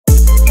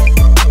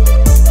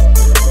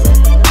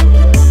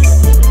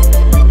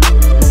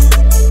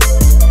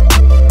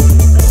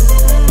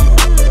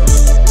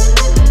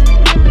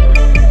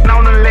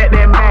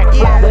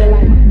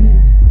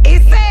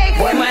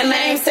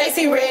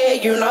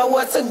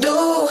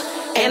do.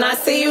 And I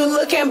see you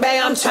looking,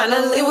 babe, I'm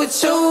tryna live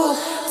with you.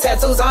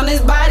 Tattoos on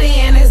his body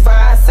and his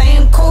vibe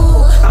saying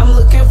cool. I'm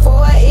looking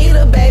for a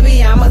eater,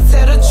 baby, I'ma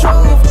tell the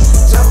truth.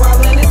 Jump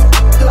all in his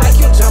like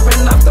you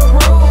jumping off the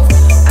roof.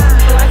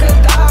 Like a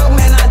dog,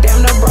 man, I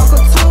damn near broke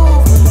a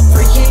tooth.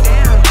 Freak it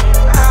down,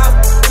 I'll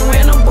you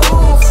in a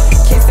booth.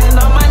 Kissing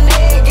on my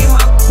neck, get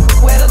my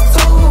wet a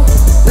tooth.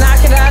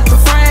 Knock it out the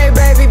frame,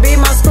 baby, beat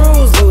my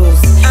screws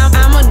loose.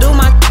 I'ma do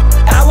my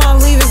I won't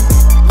leave his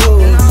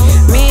blue.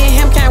 Me and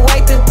him can't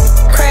wait to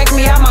crack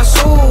me out my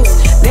shoes.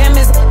 Damn,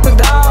 it's the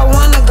dog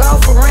wanna go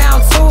for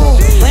round two.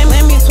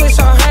 Let me switch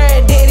on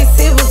her, daddy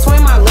sit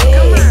between my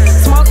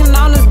legs. Smoking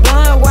on this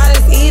blunt, why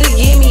this eater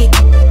give me?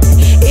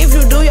 If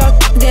you do your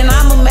then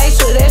I'ma make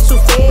sure that you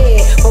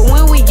fed. But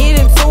when we get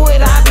into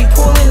it, I be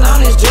pulling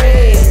on his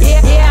dread.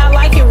 Yeah, I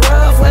like it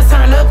rough, let's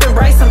turn up and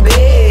break some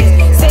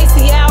beds.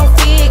 Sexy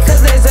outfit,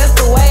 cause that's just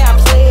the way I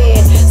play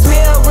it.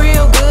 Smell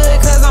real good,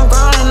 cause I'm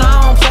grown and I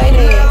don't play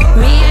that.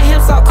 Me and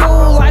him so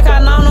cool, like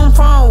I known him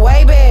from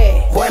way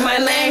back. Boy, my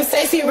name's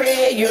Sexyy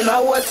Red, you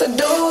know what to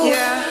do.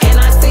 And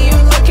I see you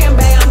looking,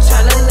 babe, I'm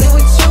tryna live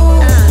with you.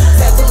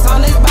 Tattoos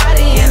on his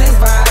body and his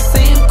vibe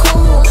seem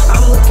cool.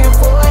 I'm looking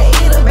for a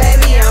eater,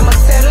 baby, I'ma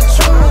tell the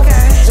truth.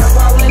 Jump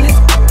all in his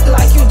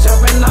like you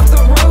jumping off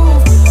the roof.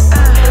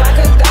 Like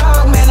a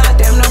dog, man, I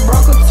damn near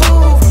broke a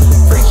tooth.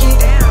 Freak it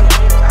down,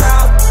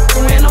 I'll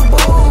you in a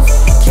booth.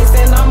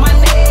 Kissing on my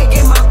neck,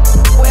 get my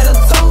wet a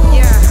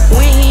tooth.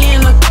 When he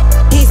in the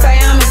he say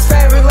I'm his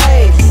favorite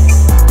lady.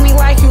 Me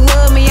like you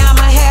love me,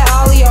 I'ma have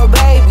all of your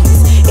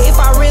babies. If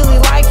I really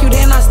like you,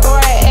 then I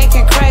start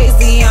acting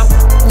crazy. I'm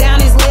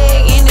down his leg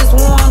in this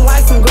warm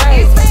like some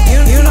gravy.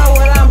 You know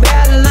what I'm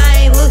about and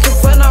I ain't looking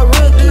for no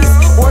rookies.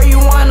 Where you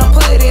wanna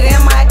put it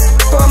in my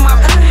for my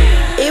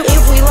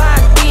if we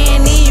locked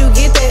in, then you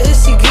get that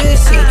ushy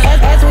gushy.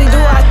 As we do,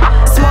 I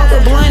smoke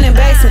a blunt and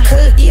bake some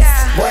cookies.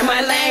 Boy,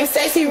 my name's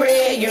Sexyy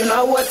Red, you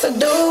know what to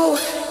do.